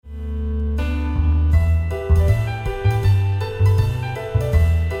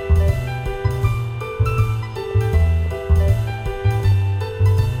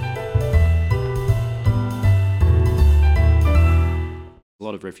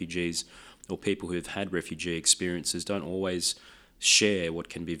of refugees or people who have had refugee experiences don't always share what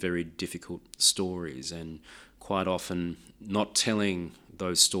can be very difficult stories, and quite often not telling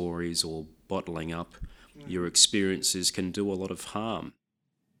those stories or bottling up your experiences can do a lot of harm.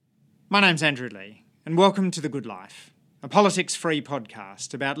 My name's Andrew Lee, and welcome to The Good Life, a politics-free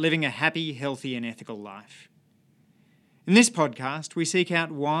podcast about living a happy, healthy and ethical life. In this podcast, we seek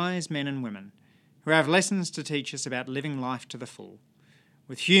out wise men and women who have lessons to teach us about living life to the full,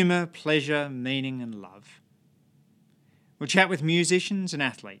 with humour, pleasure, meaning and love. We'll chat with musicians and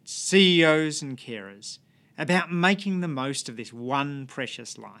athletes, CEOs and carers, about making the most of this one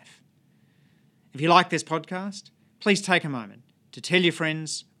precious life. If you like this podcast, please take a moment to tell your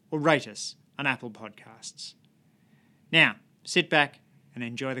friends or rate us on Apple Podcasts. Now, sit back and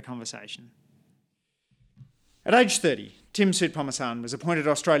enjoy the conversation. At age 30, Tim Soutphommasane was appointed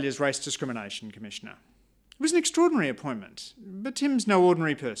Australia's Race Discrimination Commissioner. It was an extraordinary appointment, but Tim's no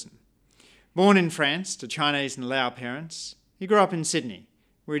ordinary person. Born in France to Chinese and Lao parents, he grew up in Sydney,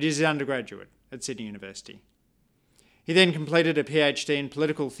 where he did his undergraduate at Sydney University. He then completed a PhD in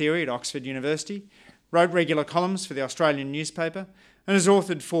political theory at Oxford University, wrote regular columns for the Australian newspaper, and has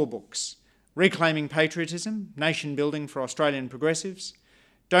authored 4 books: Reclaiming Patriotism, Nation Building for Australian Progressives,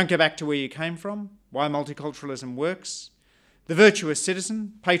 Don't Go Back to Where You Came From, Why Multiculturalism Works, The Virtuous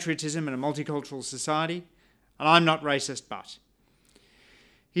Citizen, Patriotism in a Multicultural Society, and I'm Not Racist But.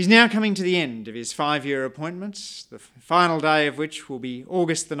 He's now coming to the end of his 5-year appointment, the final day of which will be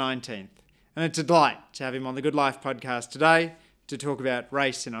August the 19th. And it's a delight to have him on the Good Life podcast today to talk about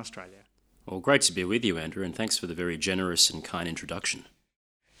race in Australia. Well, great to be with you, Andrew, and thanks for the very generous and kind introduction.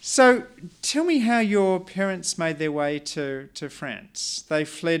 So, tell me how your parents made their way to France. They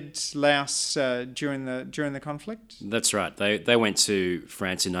fled Laos during the conflict? That's right. They went to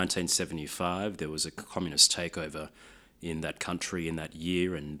France in 1975. There was a communist takeover in that country in that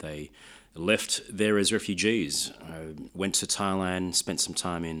year, and they left there as refugees. Went to Thailand, spent some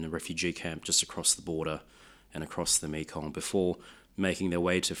time in a refugee camp just across the border and across the Mekong before making their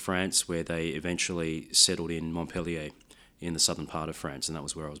way to France, where they eventually settled in Montpellier in the southern part of France, and that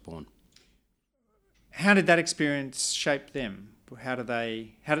was where I was born. How did that experience shape them? How did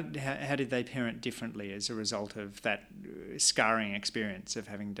they parent differently as a result of that scarring experience of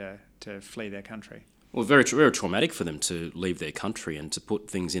having to flee their country? Well, very traumatic for them to leave their country, and to put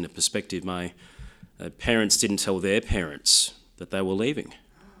things into perspective, my parents didn't tell their parents that they were leaving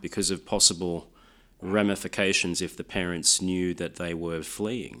because of possible ramifications if the parents knew that they were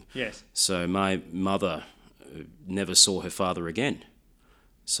fleeing. Yes. So my mother never saw her father again.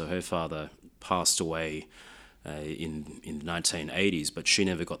 So her father passed away in the 1980s, but she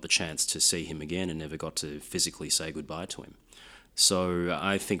never got the chance to see him again and never got to physically say goodbye to him. So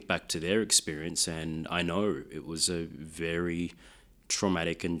I think back to their experience, and I know it was a very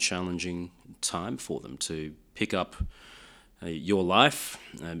traumatic and challenging time for them to pick up your life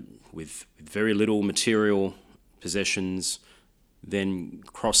with very little material possessions, then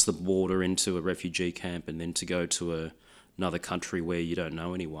cross the border into a refugee camp, and then to go to another country where you don't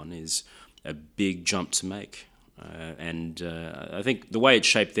know anyone is a big jump to make. And I think the way it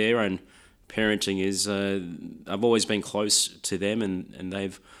shaped their own parenting is I've always been close to them, and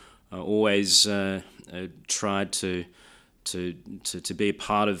they've always tried to be a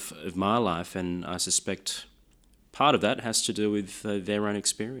part of my life, and I suspect part of that has to do with their own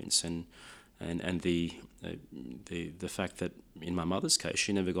experience and the fact that in my mother's case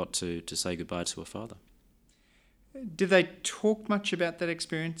she never got to say goodbye to her father. Did they talk much about that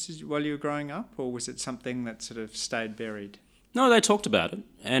experience while you were growing up, or was it something that sort of stayed buried? No, they talked about it,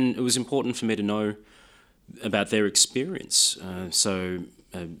 and it was important for me to know about their experience. I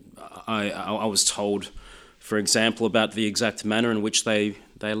was told, for example, about the exact manner in which they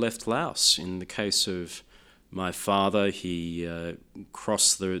left Laos. In the case of my father, he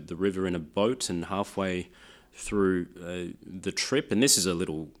crossed the river in a boat, and halfway through the trip, and this is a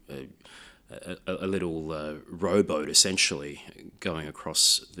little rowboat essentially going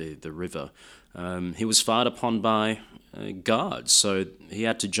across the river, he was fired upon by guards, so he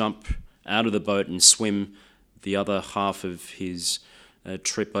had to jump out of the boat and swim the other half of his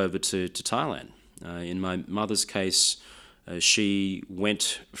trip over to Thailand. In my mother's case, she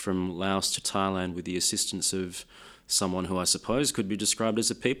went from Laos to Thailand with the assistance of someone who I suppose could be described as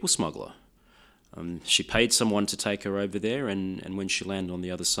a people smuggler. She paid someone to take her over there, and when she landed on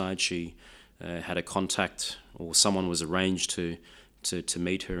the other side, she had a contact, or someone was arranged to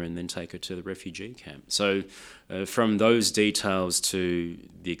meet her and then take her to the refugee camp. So from those details to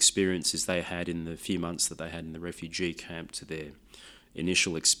the experiences they had in the few months that they had in the refugee camp, to their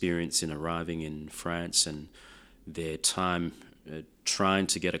initial experience in arriving in France and their time trying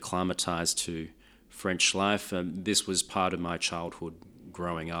to get acclimatized to French life. This was part of my childhood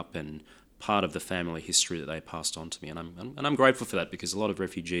growing up and part of the family history that they passed on to me. And I'm grateful for that, because a lot of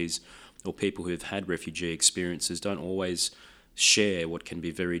refugees or people who've had refugee experiences don't always share what can be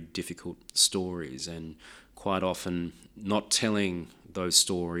very difficult stories, and quite often not telling those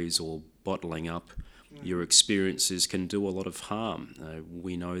stories or bottling up your experiences can do a lot of harm.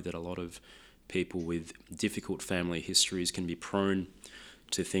 We know that a lot of people with difficult family histories can be prone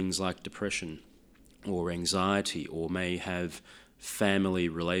to things like depression or anxiety, or may have family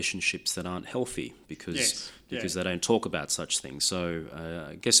relationships that aren't healthy because they don't talk about such things. So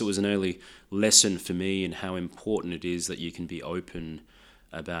I guess it was an early lesson for me in how important it is that you can be open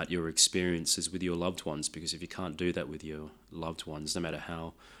about your experiences with your loved ones, because if you can't do that with your loved ones, no matter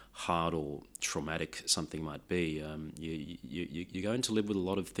how hard or traumatic something might be, you're going to live with a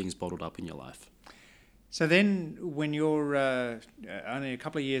lot of things bottled up in your life. So then, when you're only a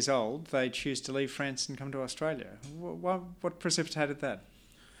couple of years old, they choose to leave France and come to Australia. What precipitated that?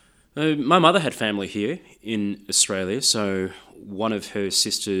 My mother had family here in Australia, so one of her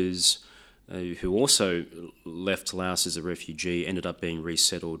sisters, who also left Laos as a refugee, ended up being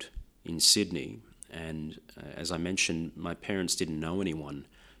resettled in Sydney. And as I mentioned, my parents didn't know anyone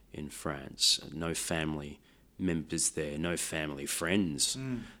in France, no family members there, no family friends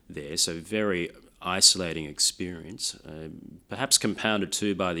there, so very isolating experience, perhaps compounded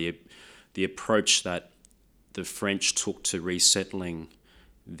too by the approach that the French took to resettling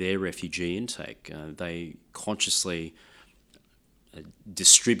their refugee intake. They consciously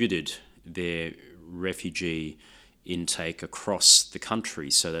distributed their refugee intake across the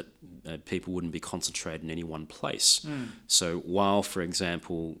country so that people wouldn't be concentrated in any one place. So while, for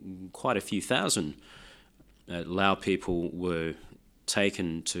example, quite a few thousand Lao people were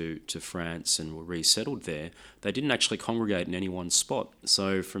taken to France and were resettled there, they didn't actually congregate in any one spot.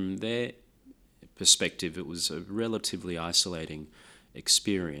 So from their perspective, it was a relatively isolating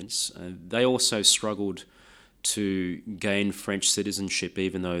experience. They also struggled to gain French citizenship,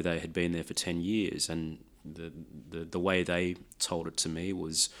 even though they had been there for 10 years. And the way they told it to me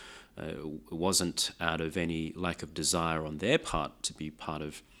was it wasn't out of any lack of desire on their part to be part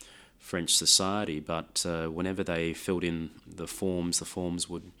of French society, but whenever they filled in the forms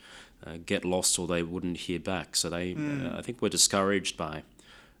would get lost or they wouldn't hear back. So they, I think, were discouraged by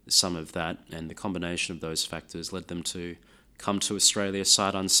some of that, and the combination of those factors led them to come to Australia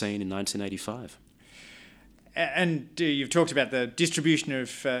sight unseen in 1985. And you've talked about the distribution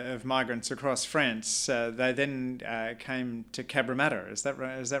of migrants across France. They then came to Cabramatta. Is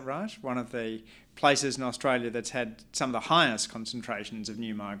that right? One of the places in Australia that's had some of the highest concentrations of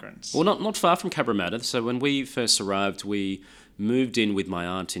new migrants. Well, not far from Cabramatta. So when we first arrived, we moved in with my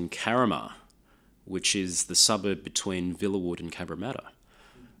aunt in Carramar, which is the suburb between Villawood and Cabramatta.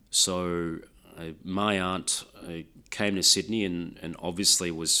 So my aunt came to Sydney and obviously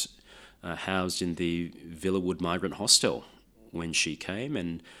was housed in the Villawood Migrant Hostel when she came.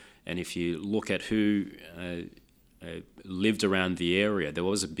 And if you look at who lived around the area, there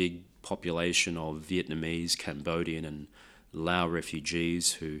was a big population of Vietnamese, Cambodian and Lao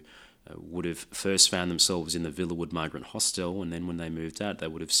refugees who would have first found themselves in the Villawood Migrant Hostel, and then when they moved out, they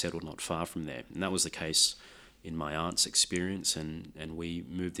would have settled not far from there. And that was the case in my aunt's experience, and we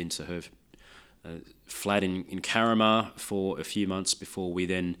moved into her flat in Carramar for a few months before we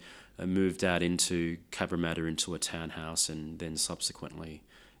then moved out into Cabramatta into a townhouse, and then subsequently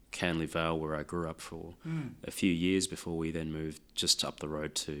Canley Vale, where I grew up for a few years before we then moved just up the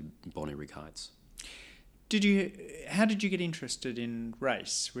road to Bonnyrigg Heights. How did you get interested in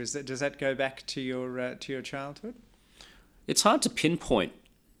race? Does that go back to your childhood? It's hard to pinpoint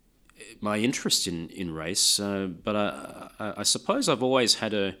my interest in race, but I suppose I've always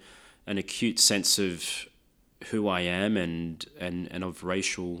had an acute sense of who I am and of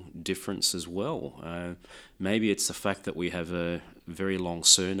racial difference as well. Maybe it's the fact that we have a very long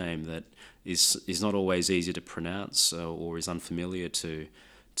surname that is not always easy to pronounce or is unfamiliar to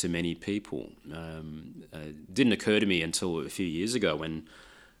many people. Didn't occur to me until a few years ago when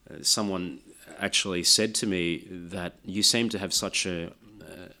someone actually said to me that you seem to have such an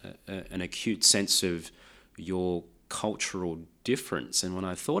acute sense of your cultural difference. And when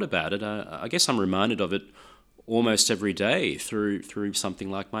I thought about it, I guess I'm reminded of it almost every day through something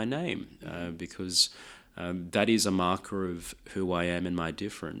like my name, because that is a marker of who I am and my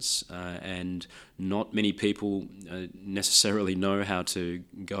difference. And not many people necessarily know how to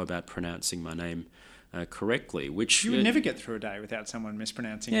go about pronouncing my name correctly. Which you would never get through a day without someone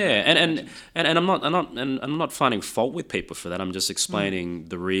mispronouncing. Yeah, and I'm not finding fault with people for that. I'm just explaining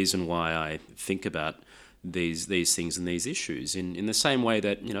the reason why I think about these things and these issues. In the same way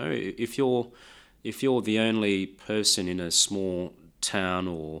that, you know, if you're the only person in a small town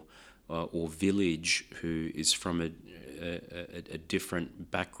or village who is from a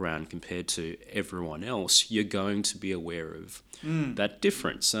different background compared to everyone else, you're going to be aware of that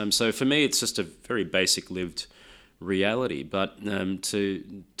difference. So for me, it's just a very basic lived reality. But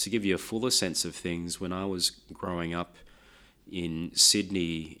to give you a fuller sense of things, when I was growing up in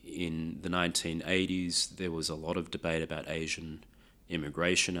Sydney in the 1980s, there was a lot of debate about Asian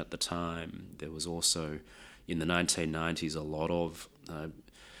immigration at the time. There was also, in the 1990s, a lot of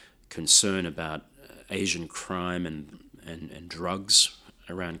concern about Asian crime and drugs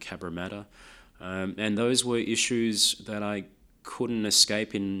around Cabramatta. And those were issues that I couldn't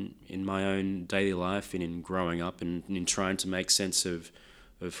escape in my own daily life and in growing up and in trying to make sense of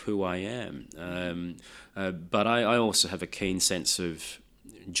who I am. But I also have a keen sense of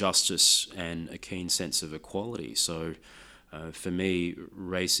justice and a keen sense of equality. So for me,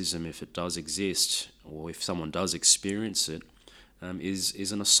 racism, if it does exist, or if someone does experience it,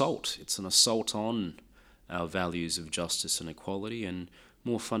 is an assault. It's an assault on our values of justice and equality, and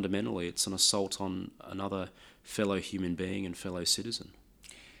more fundamentally, it's an assault on another fellow human being and fellow citizen.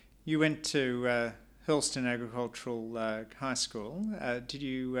 You went to Hurlstone Agricultural High School. Did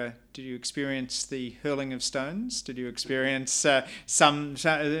you experience the hurling of stones? Did you experience some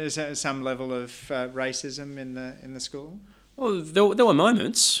level of racism in the school? Well, there were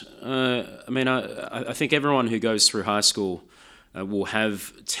moments. I think everyone who goes through high school will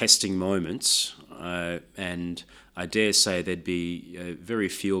have testing moments, and I dare say there'd be very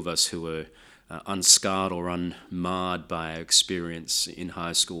few of us who were unscarred or unmarred by our experience in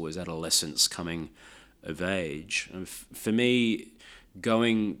high school as adolescents coming of age. For me,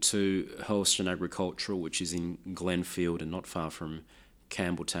 going to Hurlstone Agricultural, which is in Glenfield and not far from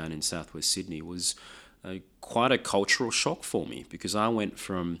Campbelltown in southwest Sydney, was quite a cultural shock for me, because I went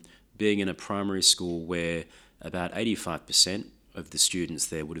from being in a primary school where about 85% of the students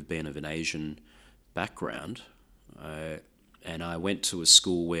there would have been of an Asian background, and I went to a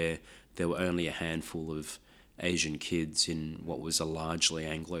school where there were only a handful of Asian kids in what was a largely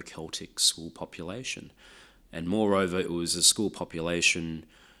Anglo-Celtic school population. And moreover, it was a school population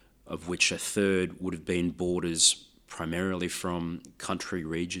of which a third would have been boarders primarily from country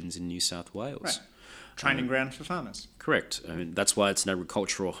regions in New South Wales. Right. Training ground for farmers. Correct. I mean, that's why it's an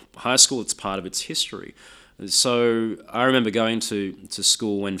agricultural high school. It's part of its history. So I remember going to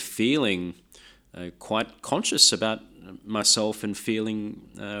school and feeling quite conscious about myself and feeling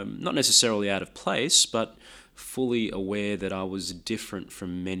not necessarily out of place, but fully aware that I was different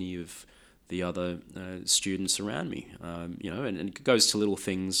from many of the other students around me. And it goes to little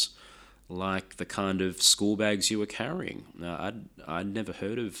things like the kind of school bags you were carrying. I'd never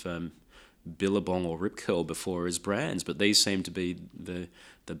heard of Billabong or Rip Curl before as brands, but these seemed to be the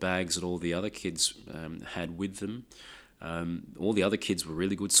bags that all the other kids had with them. All the other kids were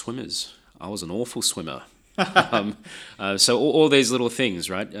really good swimmers. I was an awful swimmer. So all these little things,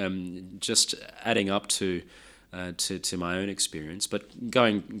 right? Just adding up to my own experience. But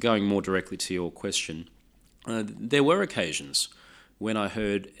going more directly to your question, there were occasions when I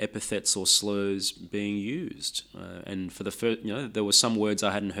heard epithets or slurs being used, and for the first, there were some words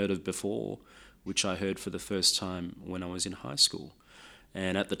I hadn't heard of before, which I heard for the first time when I was in high school.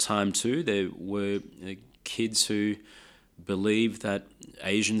 And at the time too, there were kids who believed that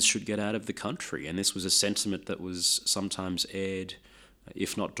Asians should get out of the country, and this was a sentiment that was sometimes aired,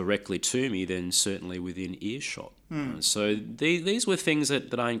 if not directly to me, then certainly within earshot. So these were things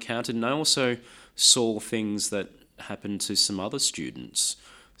that I encountered, and I also saw things that happened to some other students.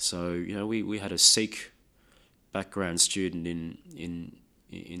 So we had a Sikh background student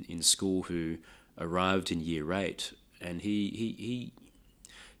in school who arrived in year 8, and he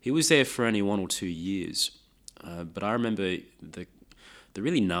was there for only 1 or 2 years. But I remember the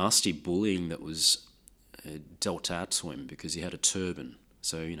really nasty bullying that was dealt out to him because he had a turban.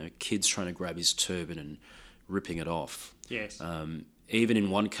 So, kids trying to grab his turban and ripping it off. Yes. Even in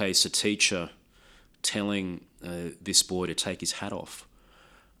one case, a teacher telling this boy to take his hat off.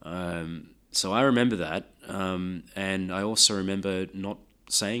 So I remember that. And I also remember not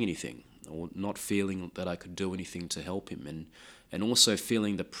saying anything or not feeling that I could do anything to help him. And also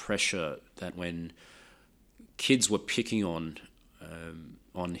feeling the pressure that when kids were picking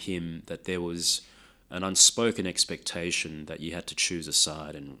on him, that there was an unspoken expectation that you had to choose a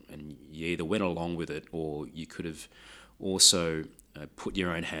side, and you either went along with it or you could have also put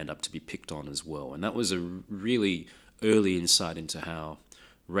your own hand up to be picked on as well. And that was a really early insight into how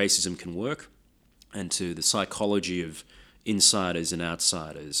racism can work and to the psychology of insiders and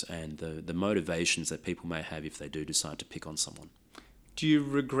outsiders, and the motivations that people may have if they do decide to pick on someone. Do you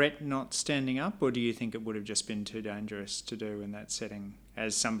regret not standing up, or do you think it would have just been too dangerous to do in that setting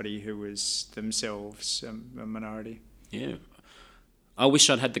as somebody who was themselves a minority? Yeah. I wish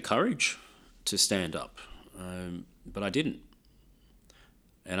I'd had the courage to stand up, but I didn't.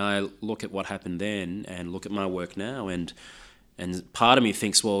 And I look at what happened then and look at my work now, and part of me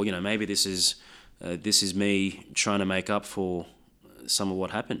thinks, well, maybe this is me trying to make up for some of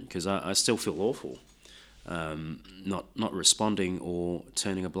what happened, because I still feel awful. Not responding or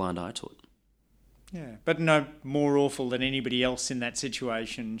turning a blind eye to it. Yeah, but no more awful than anybody else in that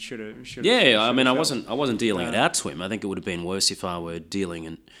situation should have. Yeah, I mean, I wasn't dealing it out to him. I think it would have been worse if I were dealing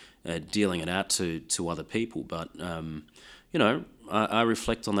it out to other people. But I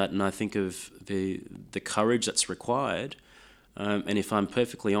reflect on that, and I think of the courage that's required. And if I'm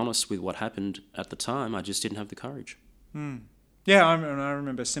perfectly honest with what happened at the time, I just didn't have the courage. Yeah, I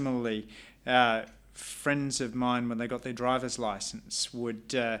remember similarly. Friends of mine, when they got their driver's license,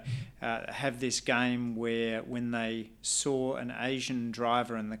 would have this game where when they saw an Asian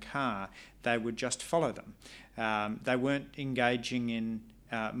driver in the car, they would just follow them. They weren't engaging in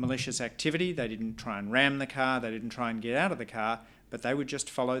malicious activity. They didn't try and ram the car. They didn't try and get out of the car, but they would just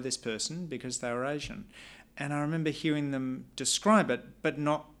follow this person because they were Asian. And I remember hearing them describe it, but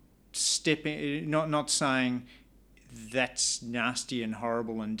not saying, that's nasty and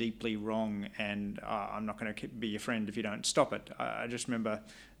horrible and deeply wrong, and I'm not going to be your friend if you don't stop it. I just remember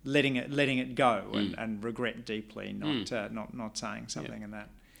letting it go and regret deeply not saying something in that.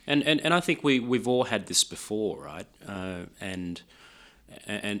 And I think we've all had this before, right? And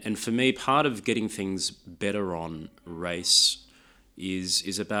for me, part of getting things better on race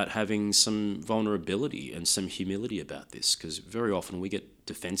is about having some vulnerability and some humility about this, because very often we get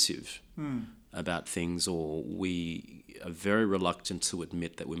defensive about things, or we are very reluctant to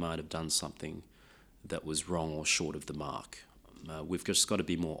admit that we might have done something that was wrong or short of the mark. We've just got to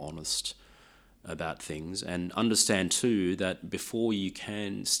be more honest about things, and understand too that before you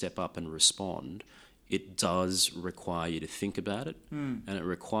can step up and respond, it does require you to think about it, and it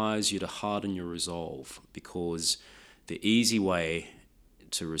requires you to harden your resolve, because the easy way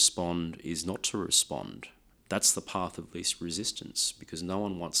to respond is not to respond. That's the path of least resistance, because no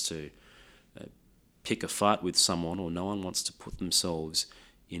one wants to pick a fight with someone, or no one wants to put themselves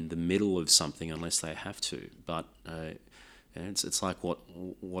in the middle of something unless they have to. But it's like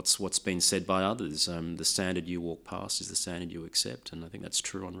what's been said by others. The standard you walk past is the standard you accept, and I think that's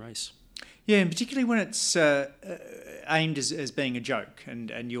true on race. Yeah, and particularly when it's aimed as being a joke,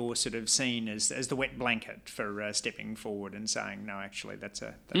 and you're sort of seen as the wet blanket for stepping forward and saying, no, actually, that's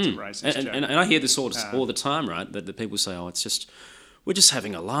a racist joke. And I hear this all the time, right? That the people say, oh, we're just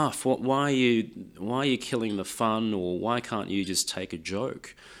having a laugh. Why are you killing the fun, or why can't you just take a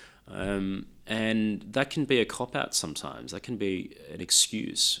joke? And that can be a cop-out sometimes. That can be an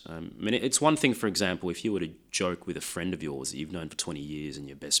excuse. I mean, it's one thing, for example, if you were to joke with a friend of yours that you've known for 20 years and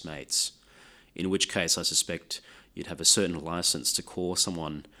you're best mates, in which case I suspect you'd have a certain license to call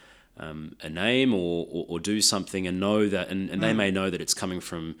someone a name or do something, and know that, and they may know that it's coming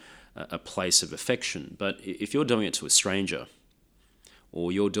from a place of affection. But if you're doing it to a stranger, or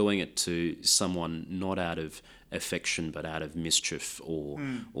you're doing it to someone not out of affection but out of mischief, or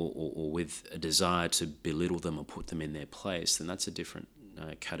with a desire to belittle them or put them in their place, then that's a different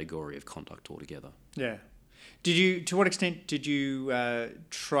category of conduct altogether. Yeah. To what extent did you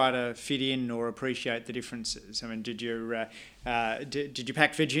try to fit in or appreciate the differences? I mean, did you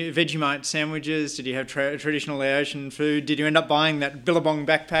pack Vegemite sandwiches? Did you have traditional Laotian food? Did you end up buying that Billabong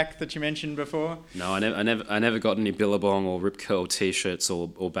backpack that you mentioned before? No, I never got any Billabong or Rip Curl t-shirts or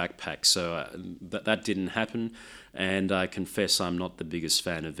backpacks, so that didn't happen. And I confess I'm not the biggest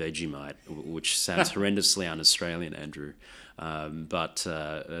fan of Vegemite, which sounds horrendously un-Australian, Andrew. But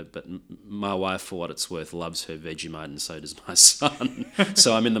my wife, for what it's worth, loves her Vegemite, and so does my son.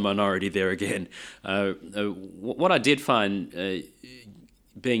 So I'm in the minority there again. What I did find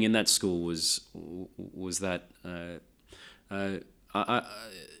being in that school was that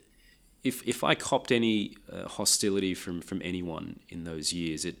if I copped any hostility from anyone in those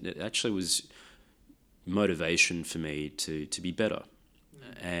years, it actually was motivation for me to be better.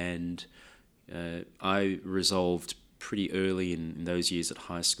 And I resolved pretty early in those years at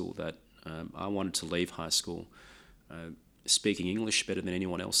high school that I wanted to leave high school speaking English better than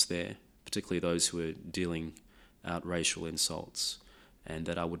anyone else there, particularly those who were dealing out racial insults, and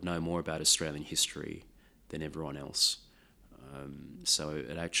that I would know more about Australian history than everyone else. So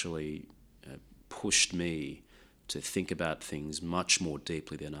it actually pushed me to think about things much more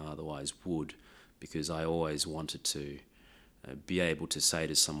deeply than I otherwise would, because I always wanted to be able to say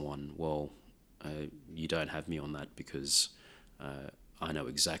to someone, well, you don't have me on that because I know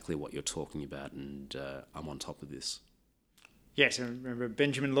exactly what you're talking about and I'm on top of this. Yes, I remember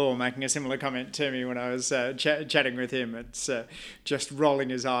Benjamin Law making a similar comment to me when I was chatting with him. It's just rolling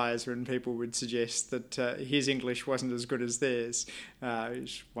his eyes when people would suggest that his English wasn't as good as theirs.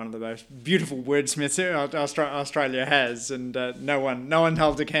 He's one of the most beautiful wordsmiths Australia has, and no one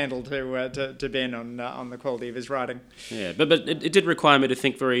held a candle to Ben on the quality of his writing. Yeah, but it did require me to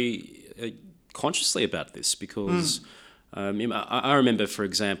think very consciously about this because I remember, for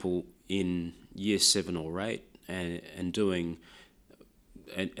example, in year 7 or 8, and doing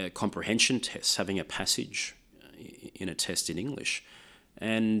a comprehension test, having a passage in a test in English,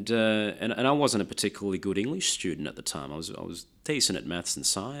 and I wasn't a particularly good English student at the time. I was decent at maths and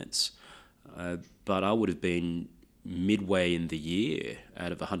science, but I would have been midway in the year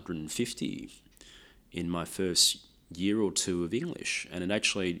out of 150 in my first year or two of English, and it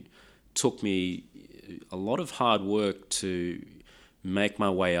actually took me a lot of hard work to make my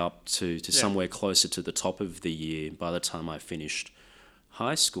way up to somewhere closer to the top of the year by the time I finished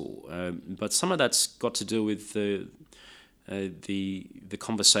high school. But some of that's got to do with the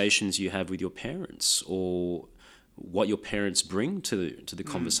conversations you have with your parents, or what your parents bring to the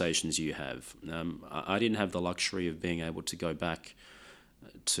conversations you have. I didn't have the luxury of being able to go back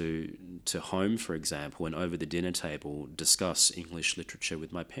to home, for example, and over the dinner table discuss English literature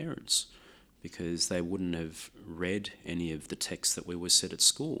with my parents, because they wouldn't have read any of the texts that we were set at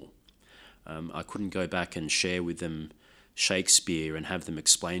school. I couldn't go back and share with them Shakespeare and have them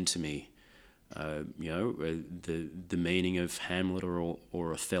explain to me, the meaning of Hamlet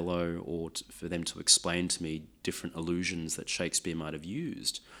or Othello, or for them to explain to me different allusions that Shakespeare might have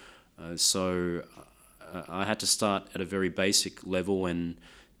used. So I had to start at a very basic level and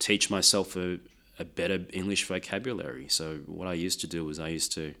teach myself a better English vocabulary. So what I used to do was I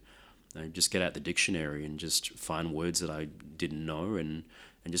used to just get out the dictionary and just find words that I didn't know and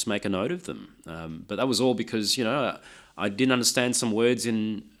just make a note of them. But that was all because, I didn't understand some words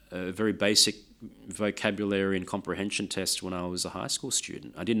in a very basic vocabulary and comprehension test when I was a high school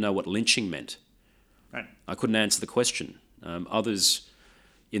student. I didn't know what lynching meant. Right. I couldn't answer the question. Others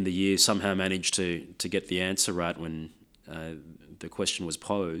in the year somehow managed to get the answer right when the question was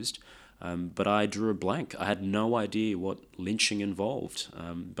posed. But I drew a blank. I had no idea what lynching involved,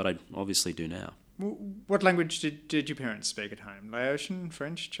 but I obviously do now. What language did your parents speak at home? Laotian,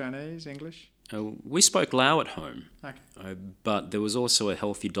 French, Chinese, English? We spoke Lao at home, Okay. but there was also a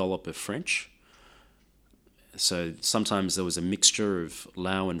healthy dollop of French. So sometimes there was a mixture of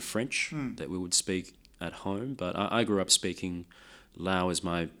Lao and French that we would speak at home, but I grew up speaking Lao as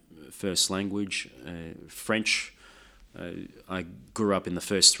my first language. French, I grew up in the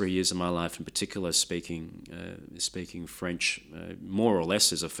first 3 years of my life in particular speaking French more or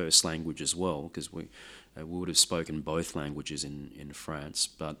less as a first language as well, because we would have spoken both languages in France,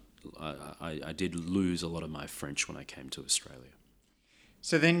 but I did lose a lot of my French when I came to Australia.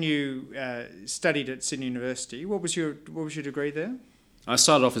 So then you studied at Sydney University. What was your degree there? I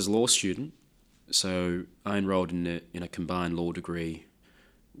started off as a law student, so I enrolled in a combined law degree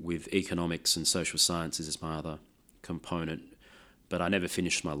with economics and social sciences as my other component, but I never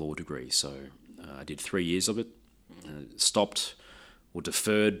finished my law degree, so I did 3 years of it, stopped or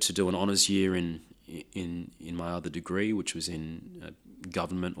deferred to do an honours year in my other degree, which was in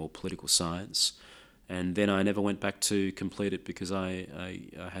government or political science, and then I never went back to complete it because I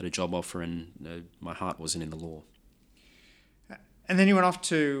had a job offer and my heart wasn't in the law. And then you went off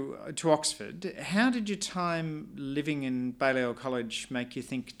to Oxford. How did your time living in Balliol College make you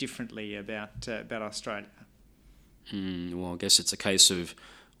think differently about Australia? Well, I guess it's a case of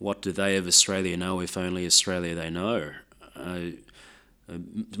what do they of Australia know if only Australia they know.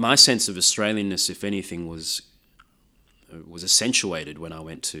 My sense of Australianness, if anything, was accentuated when I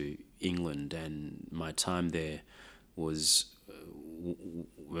went to England, and my time there was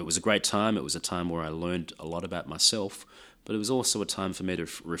a great time. It was a time where I learned a lot about myself, but it was also a time for me to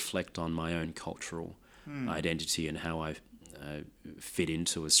reflect on my own cultural identity and how I fit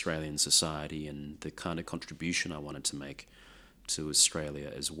into Australian society and the kind of contribution I wanted to make to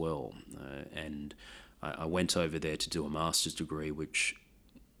Australia as well. And I went over there to do a master's degree, which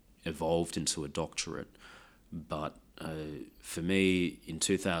evolved into a doctorate. But for me, in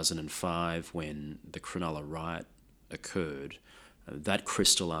 2005, when the Cronulla riot occurred, that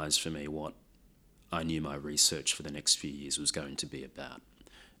crystallised for me what I knew my research for the next few years was going to be about.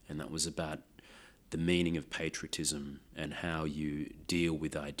 And that was about the meaning of patriotism and how you deal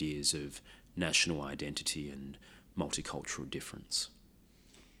with ideas of national identity and multicultural difference.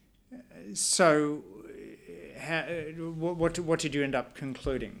 So what did you end up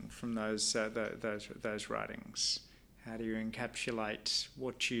concluding from those writings? How do you encapsulate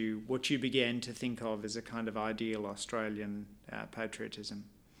what you began to think of as a kind of ideal Australian patriotism?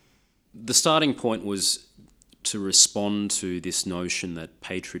 The starting point was to respond to this notion that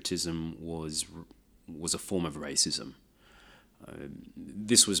patriotism was a form of racism.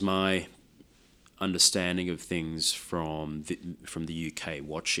 This was my understanding of things from the UK,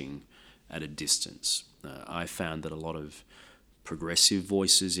 watching at a distance. I found that a lot of progressive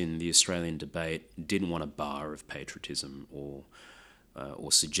voices in the Australian debate didn't want a bar of patriotism, or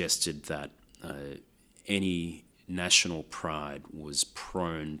suggested that any national pride was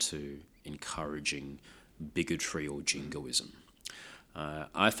prone to encouraging bigotry or jingoism.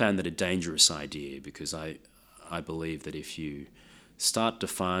 I found that a dangerous idea, because I believe that if you start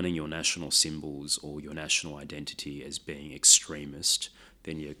defining your national symbols or your national identity as being extremist,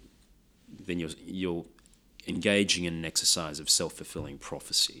 then you're engaging in an exercise of self-fulfilling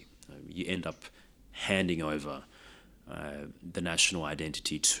prophecy. You end up handing over the national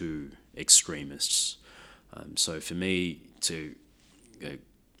identity to extremists. So for me to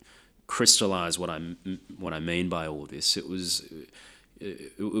crystallize what I mean by all this, it was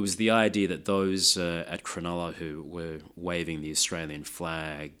the idea that those at Cronulla who were waving the Australian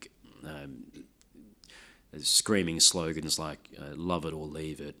flag, screaming slogans like "Love it or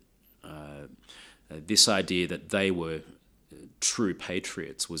leave it," this idea that they were true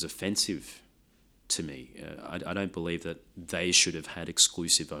patriots was offensive to me. I don't believe that they should have had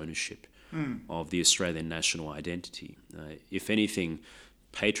exclusive ownership of the Australian national identity. If anything,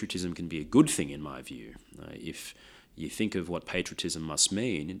 patriotism can be a good thing in my view. If you think of what patriotism must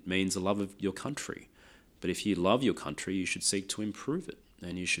mean, it means a love of your country. But if you love your country, you should seek to improve it,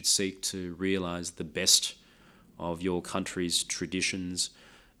 and you should seek to realise the best of your country's traditions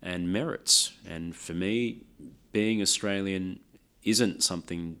and merits. And for me, being Australian isn't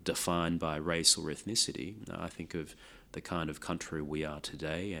something defined by race or ethnicity. I think of the kind of country we are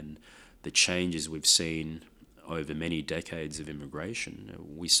today and the changes we've seen over many decades of immigration.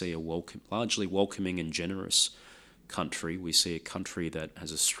 We see a largely welcoming and generous country. We see a country that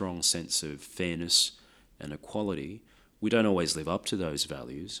has a strong sense of fairness and equality. We don't always live up to those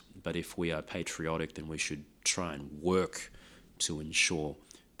values, but if we are patriotic, then we should try and work to ensure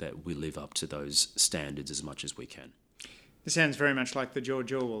that we live up to those standards as much as we can. This sounds very much like the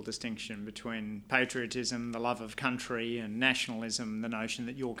George Orwell distinction between patriotism, the love of country, and nationalism, the notion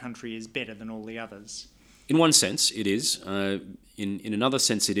that your country is better than all the others. In one sense, it is. In another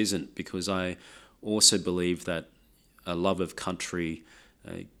sense, it isn't, because I also believe that a love of country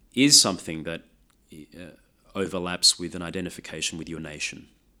is something that overlaps with an identification with your nation.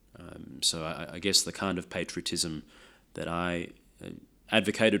 So I guess the kind of patriotism that I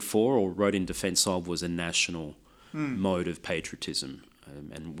advocated for or wrote in defence of was a national mode of patriotism.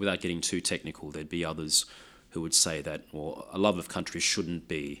 And without getting too technical, there'd be others who would say that, well, a love of country shouldn't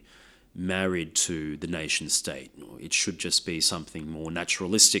be married to the nation state. It should just be something more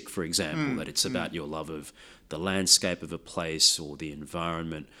naturalistic, for example, that it's about your love of the landscape of a place or the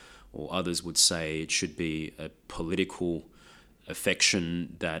environment. Or others would say it should be a political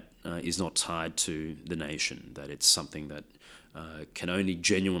affection that is not tied to the nation, that it's something that can only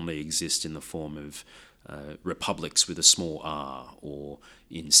genuinely exist in the form of republics with a small r, or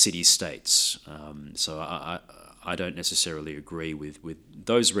in city-states. So I don't necessarily agree with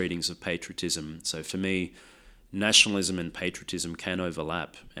those readings of patriotism. So for me, nationalism and patriotism can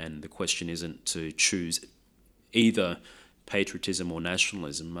overlap, and the question isn't to choose either patriotism or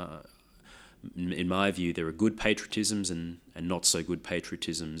nationalism. In my view, there are good patriotisms and not so good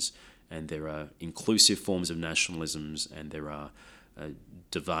patriotisms, and there are inclusive forms of nationalisms, and there are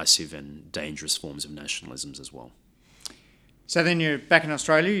divisive and dangerous forms of nationalisms as well. So then you're back in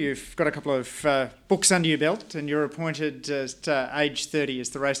Australia, you've got a couple of books under your belt, and you're appointed at age 30 as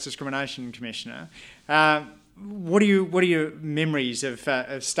the Race Discrimination Commissioner. What are your memories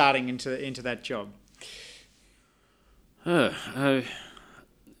of starting into that job?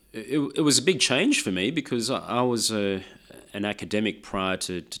 It was a big change for me, because I was an academic prior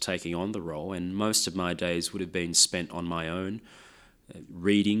to taking on the role, and most of my days would have been spent on my own,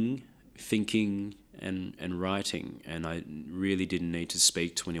 reading, thinking, and writing, and I really didn't need to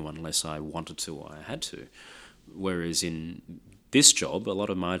speak to anyone unless I wanted to or I had to. Whereas in this job, a lot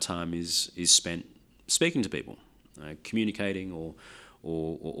of my time is spent speaking to people, communicating or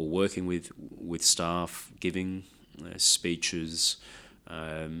working with staff, giving speeches,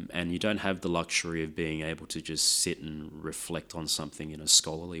 and you don't have the luxury of being able to just sit and reflect on something in a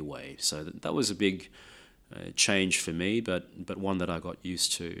scholarly way. So that was a big change for me, but one that I got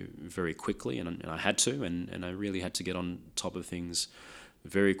used to very quickly, and I had to, and I really had to get on top of things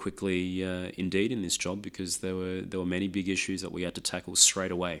very quickly indeed in this job, because there were many big issues that we had to tackle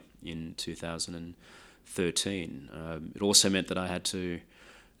straight away in 2013. It also meant that I had to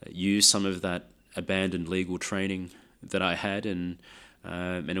use some of that abandoned legal training that I had, and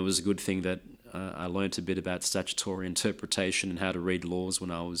it was a good thing that I learnt a bit about statutory interpretation and how to read laws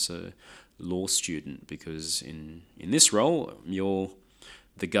when I was a law student, because in this role you're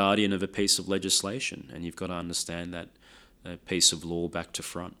the guardian of a piece of legislation, and you've got to understand that piece of law back to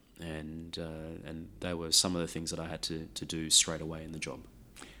front, and they were some of the things that I had to do straight away in the job.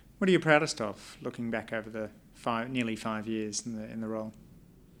 What are you proudest of, looking back over the nearly 5 years in the role?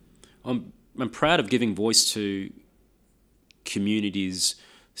 I'm proud of giving voice to communities'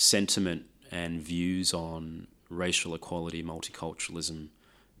 sentiment and views on racial equality, multiculturalism,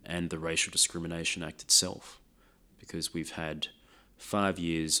 and the Racial Discrimination Act itself, because we've had 5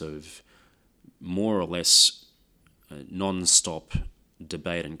 years of more or less non-stop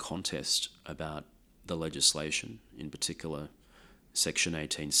debate and contest about the legislation, in particular Section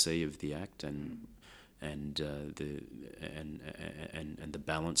 18C of the Act, and the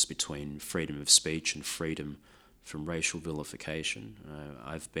balance between freedom of speech and freedom from racial vilification.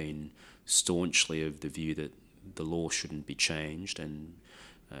 I've been staunchly of the view that the law shouldn't be changed, and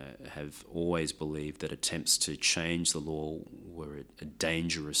have always believed that attempts to change the law were a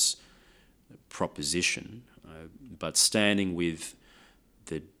dangerous proposition. But standing with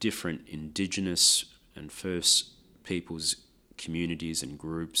the different Indigenous and First Peoples communities and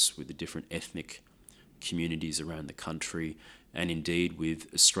groups, with the different ethnic communities around the country, and indeed with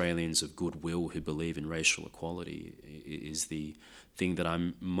Australians of goodwill who believe in racial equality, is the thing that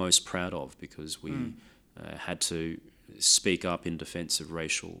I'm most proud of, because we had to speak up in defence of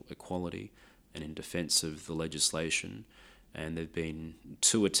racial equality and in defence of the legislation. And there have been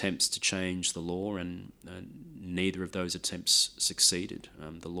 2 attempts to change the law, and neither of those attempts succeeded.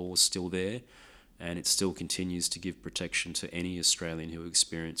 The law is still there, and it still continues to give protection to any Australian who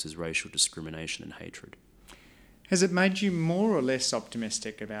experiences racial discrimination and hatred. Has it made you more or less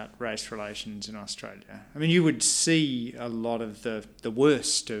optimistic about race relations in Australia? I mean, you would see a lot of the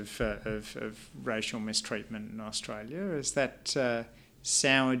worst of racial mistreatment in Australia. Has that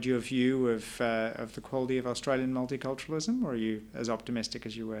soured your view of the quality of Australian multiculturalism, or are you as optimistic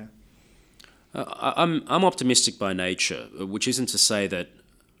as you were? I'm optimistic by nature, which isn't to say that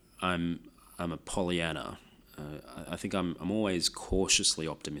I'm a Pollyanna. I think I'm always cautiously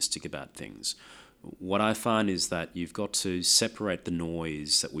optimistic about things. What I find is that you've got to separate the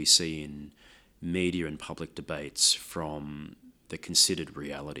noise that we see in media and public debates from the considered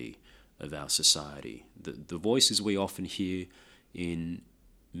reality of our society. The voices we often hear in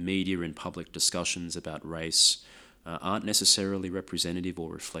media and public discussions about race aren't necessarily representative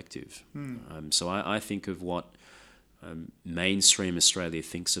or reflective. So I think of what mainstream Australia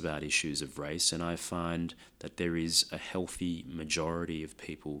thinks about issues of race, and I find that there is a healthy majority of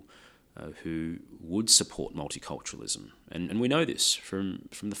people who would support multiculturalism. And we know this from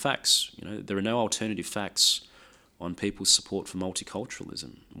the facts. You know, there are no alternative facts on people's support for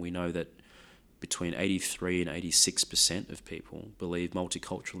multiculturalism. We know that between 83 and 86% of people believe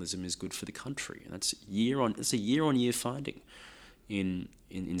multiculturalism is good for the country. And that's a year-on-year finding in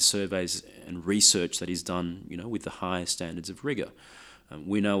surveys and research that is done, you know, with the highest standards of rigour.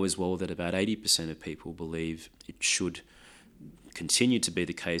 We know as well that about 80% of people believe it should continue to be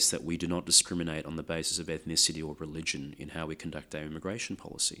the case that we do not discriminate on the basis of ethnicity or religion in how we conduct our immigration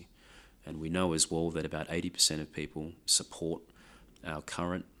policy. And we know as well that about 80% of people support our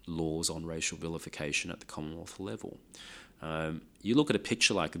current laws on racial vilification at the Commonwealth level. You look at a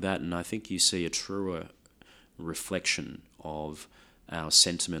picture like that, and I think you see a truer reflection of our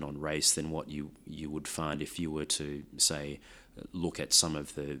sentiment on race than what you would find if you were to, say, look at some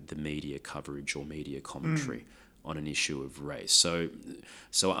of the media coverage or media commentary on an issue of race. So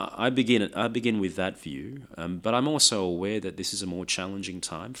I begin with that view, but I'm also aware that this is a more challenging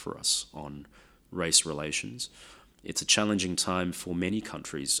time for us on race relations. It's a challenging time for many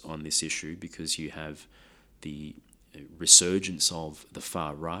countries on this issue, because you have the resurgence of the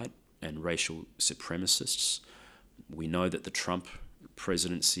far right and racial supremacists. We know that the Trump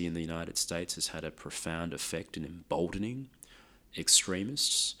presidency in the United States has had a profound effect in emboldening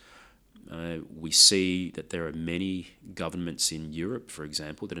extremists. We see that there are many governments in Europe, for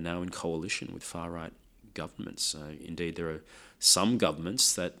example, that are now in coalition with far-right governments. Indeed, there are some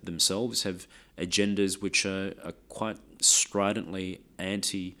governments that themselves have agendas which are quite stridently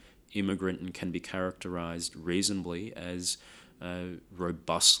anti-immigrant and can be characterised reasonably as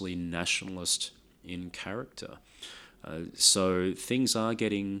robustly nationalist in character. So things are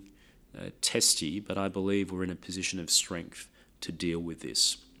getting testy, but I believe we're in a position of strength to deal with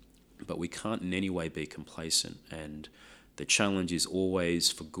this. But we can't in any way be complacent, and the challenge is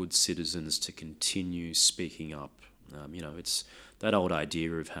always for good citizens to continue speaking up. It's that old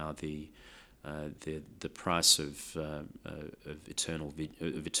idea of how the price of eternal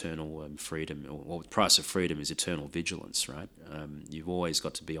freedom, or the price of freedom is eternal vigilance, right? You've always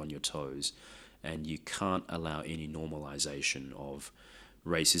got to be on your toes, and you can't allow any normalization of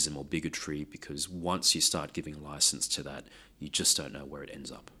racism or bigotry, because once you start giving license to that, you just don't know where it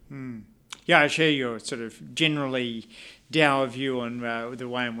ends up. Yeah, I share your sort of generally dour view on the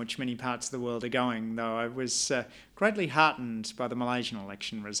way in which many parts of the world are going, though I was greatly heartened by the Malaysian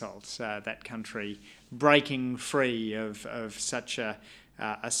election results, that country breaking free of such a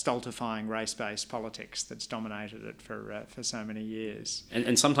stultifying race-based politics that's dominated it for so many years.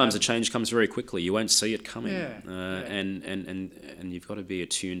 And sometimes the change comes very quickly. You won't see it coming. Yeah. And you've got to be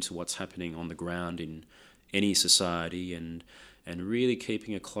attuned to what's happening on the ground in any society, and really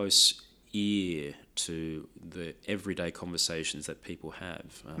keeping a close ear to the everyday conversations that people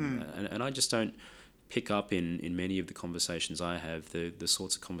have. And I just don't pick up in many of the conversations I have the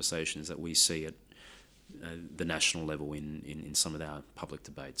sorts of conversations that we see at the national level in some of our public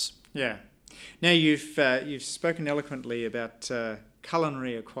debates. Yeah. Now you've spoken eloquently about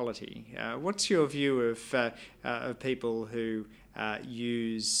culinary equality. What's your view of people who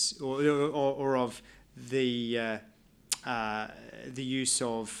use or of the use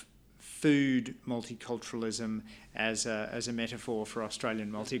of food multiculturalism as a metaphor for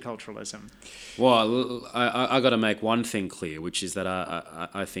Australian multiculturalism? Well, I got to make one thing clear, which is that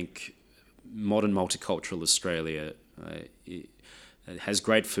I think modern multicultural Australia has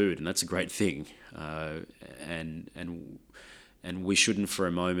great food, and that's a great thing, and we shouldn't for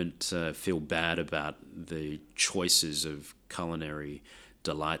a moment feel bad about the choices of culinary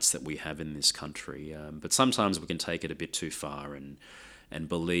delights that we have in this country. But sometimes we can take it a bit too far and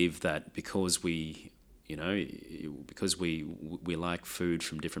believe that because we like food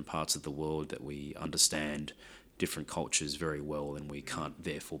from different parts of the world, that we understand different cultures very well, and we can't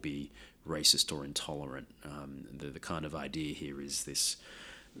therefore be racist or intolerant. The kind of idea here is this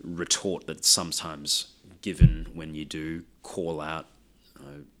retort that's sometimes given when you do call out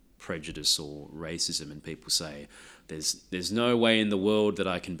prejudice or racism, and people say, there's no way in the world that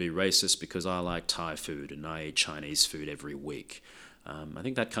I can be racist because I like Thai food and I eat Chinese food every week. I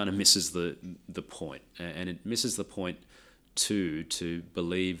think that kind of misses the point, and it misses the point too to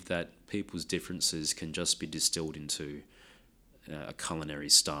believe that people's differences can just be distilled into a culinary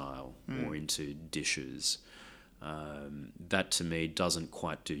style or into dishes. That to me doesn't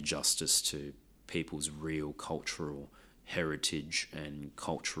quite do justice to people's real cultural heritage and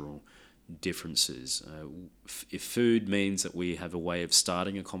cultural differences. If food means that we have a way of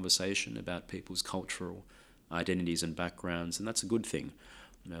starting a conversation about people's cultural identities and backgrounds, and that's a good thing.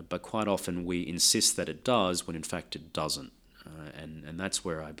 But quite often we insist that it does when in fact it doesn't. And that's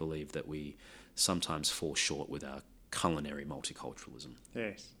where I believe that we sometimes fall short with our culinary multiculturalism.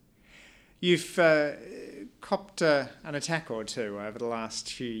 Yes. You've copped an attack or two over the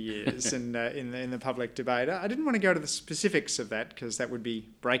last few years in the public debate. I didn't want to go to the specifics of that because that would be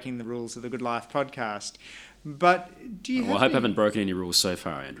breaking the rules of the Good Life podcast. But do you? Well, I hope I haven't broken any rules so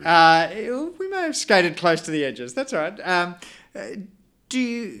far, Andrew. We may have skated close to the edges. That's all right. Do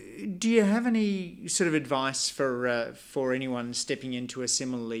you have any sort of advice for anyone stepping into a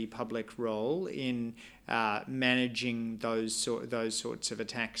similarly public role in managing those sorts of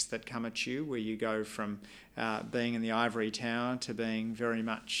attacks that come at you, where you go from being in the ivory tower to being very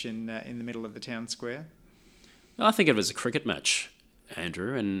much in the middle of the town square? I think of it as a cricket match,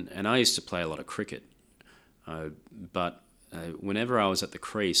 Andrew, and I used to play a lot of cricket. But whenever I was at the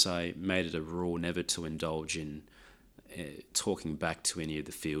crease, I made it a rule never to indulge in talking back to any of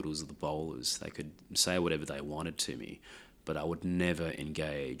the fielders or the bowlers. They could say whatever they wanted to me, but I would never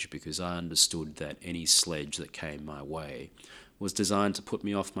engage, because I understood that any sledge that came my way was designed to put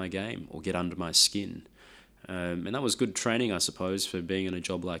me off my game or get under my skin. And that was good training, I suppose, for being in a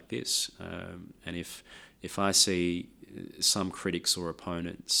job like this. And if I see some critics or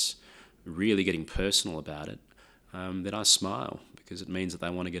opponents really getting personal about it, then I smile, because it means that they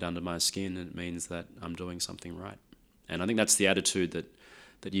want to get under my skin, and it means that I'm doing something right. And I think that's the attitude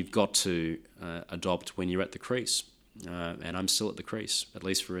that you've got to adopt when you're at the crease. And I'm still at the crease, at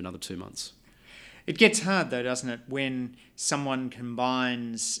least for another 2 months. It gets hard, though, doesn't it, when someone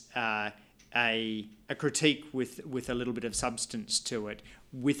combines a critique with a little bit of substance to it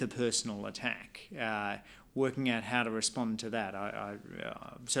with a personal attack. working out how to respond to that.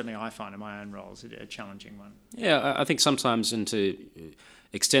 Certainly I find in my own roles a challenging one. Yeah, I think sometimes, and to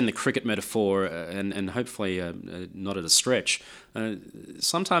extend the cricket metaphor, and hopefully not at a stretch,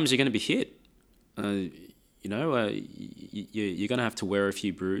 sometimes you're going to be hit. You're going to have to wear a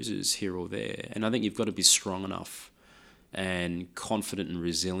few bruises here or there, and I think you've got to be strong enough and confident and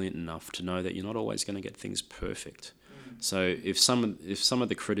resilient enough to know that you're not always going to get things perfect. So if some of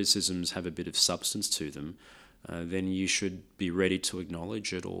the criticisms have a bit of substance to them, then you should be ready to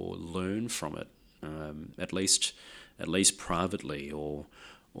acknowledge it or learn from it, at least privately or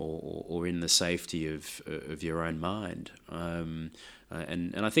in the safety of your own mind. And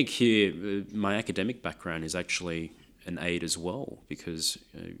I think here my academic background is actually an aid as well, because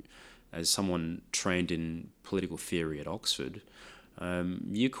as someone trained in political theory at Oxford,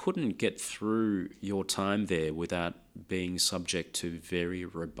 you couldn't get through your time there without being subject to very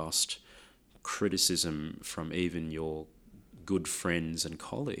robust criticism from even your good friends and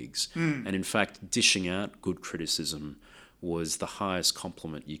colleagues. And in fact, dishing out good criticism was the highest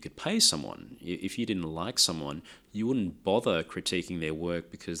compliment you could pay someone. If you didn't like someone, you wouldn't bother critiquing their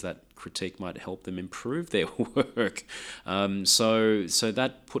work because that critique might help them improve their work. So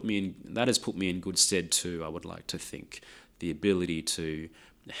that has put me in good stead too, I would like to think. The ability to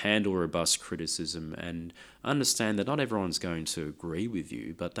handle robust criticism and understand that not everyone's going to agree with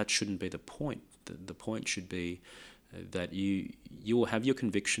you, but that shouldn't be the point. The point should be that you will have your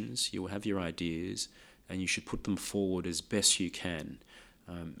convictions, you will have your ideas, and you should put them forward as best you can.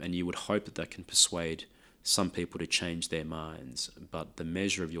 And you would hope that can persuade some people to change their minds. But the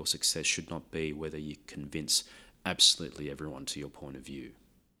measure of your success should not be whether you convince absolutely everyone to your point of view.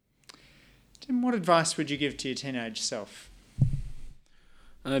 Tim, what advice would you give to your teenage self?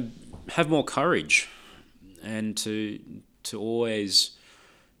 Have more courage, and to always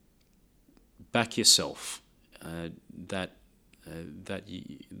back yourself. That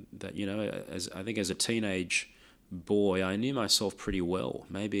as a teenage boy, I knew myself pretty well,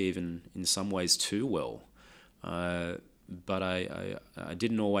 maybe even in some ways too well. But I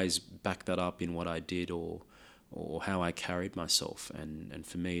didn't always back that up in what I did or how I carried myself. And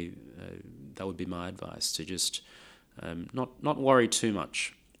for me, that would be my advice, to just not worry too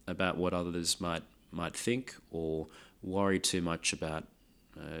much about what others might think, or worry too much about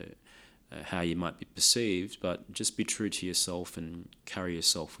how you might be perceived, but just be true to yourself and carry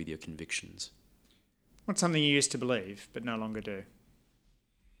yourself with your convictions. What's something you used to believe but no longer do?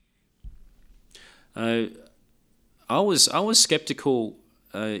 I was skeptical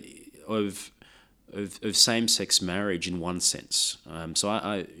of same-sex marriage in one sense. So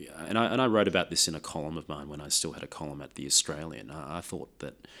I wrote about this in a column of mine when I still had a column at The Australian. I thought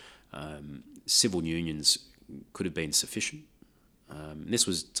that civil unions could have been sufficient. This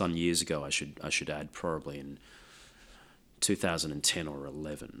was done years ago, I should add, probably in 2010 or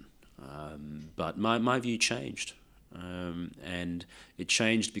 11. But my view changed. And it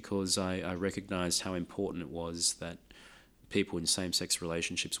changed because I recognised how important it was that people in same-sex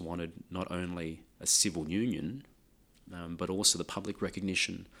relationships wanted not only a civil union, but also the public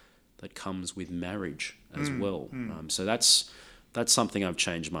recognition that comes with marriage as well. So that's something I've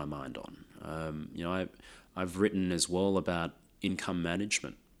changed my mind on. I've written as well about income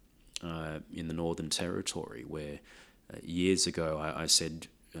management in the Northern Territory, where years ago I said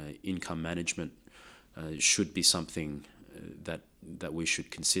income management should be something that we should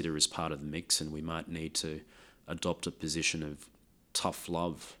consider as part of the mix, and we might need to adopt a position of tough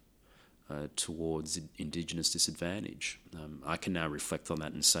love towards Indigenous disadvantage. I can now reflect on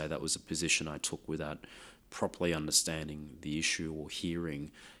that and say that was a position I took without properly understanding the issue or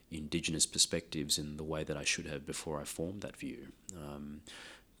hearing Indigenous perspectives in the way that I should have before I formed that view.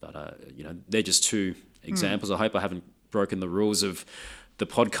 But they're just two examples. I hope I haven't broken the rules of the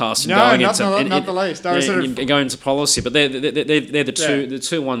podcast and not the least. Going into policy, but they're the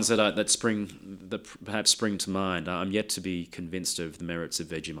two ones that perhaps spring to mind. I'm yet to be convinced of the merits of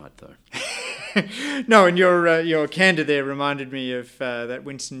Vegemite, though. No, and your candour there reminded me of that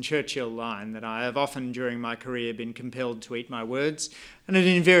Winston Churchill line that I have often during my career been compelled to eat my words, and it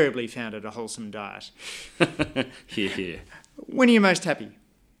invariably found it a wholesome diet. Hear, hear. When are you most happy?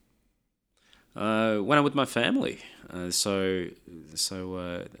 When I'm with my family. So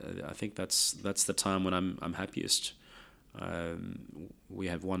I think that's the time when I'm happiest. We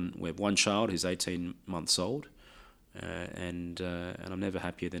have one child who's 18 months old, and I'm never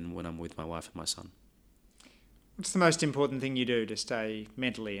happier than when I'm with my wife and my son. What's the most important thing you do to stay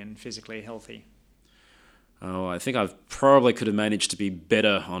mentally and physically healthy? Oh, I think I probably could have managed to be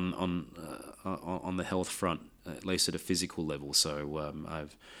better on the health front, at least at a physical level. So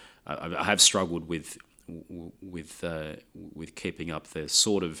I have struggled with with keeping up the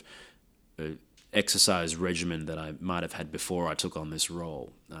sort of exercise regimen that I might have had before I took on this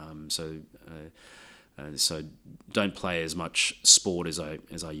role. So don't play as much sport as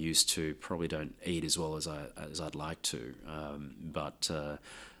I used to. Probably don't eat as well as I'd like to. But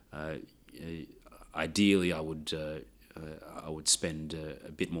ideally, I would spend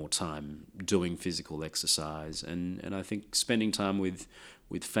a bit more time doing physical exercise, and I think spending time with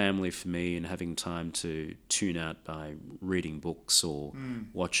family for me and having time to tune out by reading books or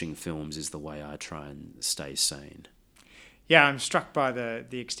watching films is the way I try and stay sane. Yeah, I'm struck by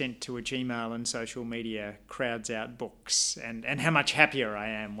the extent to which email and social media crowds out books, and how much happier I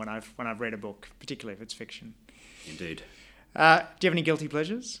am when I've read a book, particularly if it's fiction. Indeed. Do you have any guilty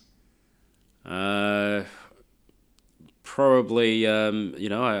pleasures? Probably,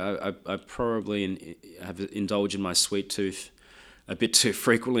 I probably have indulged in my sweet tooth a bit too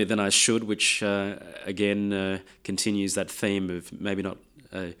frequently than I should, which again continues that theme of maybe not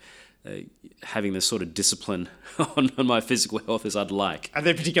having the sort of discipline on my physical health as I'd like. Are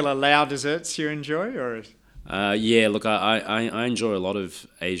there particular Lao desserts you enjoy, or? Yeah, look, I enjoy a lot of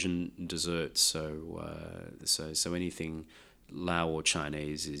Asian desserts, so anything Lao or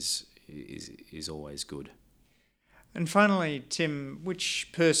Chinese is always good. And finally, Tim, which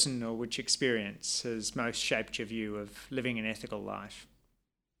person or which experience has most shaped your view of living an ethical life?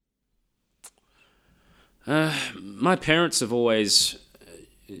 My parents have always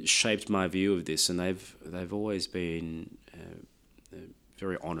shaped my view of this, and they've always been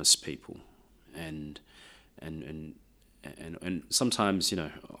very honest people, and sometimes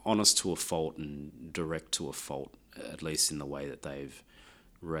honest to a fault and direct to a fault, at least in the way that they've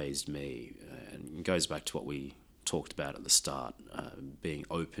raised me. And it goes back to what we talked about at the start, being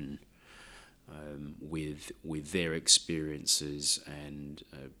open with their experiences and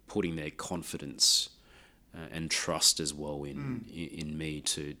putting their confidence and trust as well in me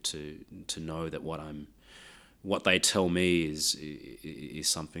to know that what they tell me is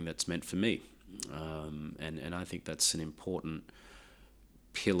something that's meant for me, and I think that's an important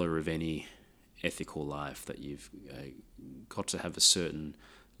pillar of any ethical life, that you've got to have a certain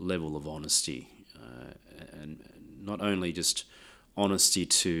level of honesty, and not only just honesty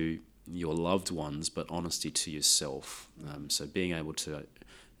to your loved ones, but honesty to yourself. So being able to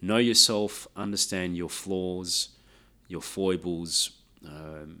know yourself, understand your flaws, your foibles,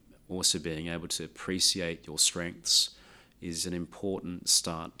 also being able to appreciate your strengths is an important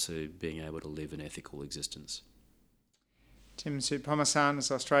start to being able to live an ethical existence. Tim Soutphommasane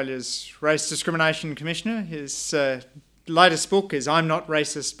is Australia's Race Discrimination Commissioner. His latest book is I'm Not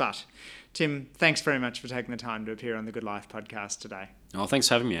Racist But. Tim, thanks very much for taking the time to appear on the Good Life podcast today. Oh, thanks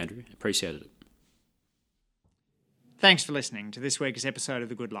for having me, Andrew. Appreciated it. Thanks for listening to this week's episode of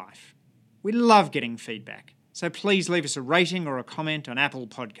The Good Life. We love getting feedback, so please leave us a rating or a comment on Apple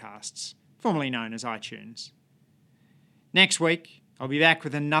Podcasts, formerly known as iTunes. Next week, I'll be back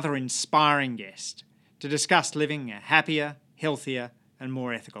with another inspiring guest to discuss living a happier, healthier, and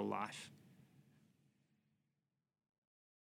more ethical life.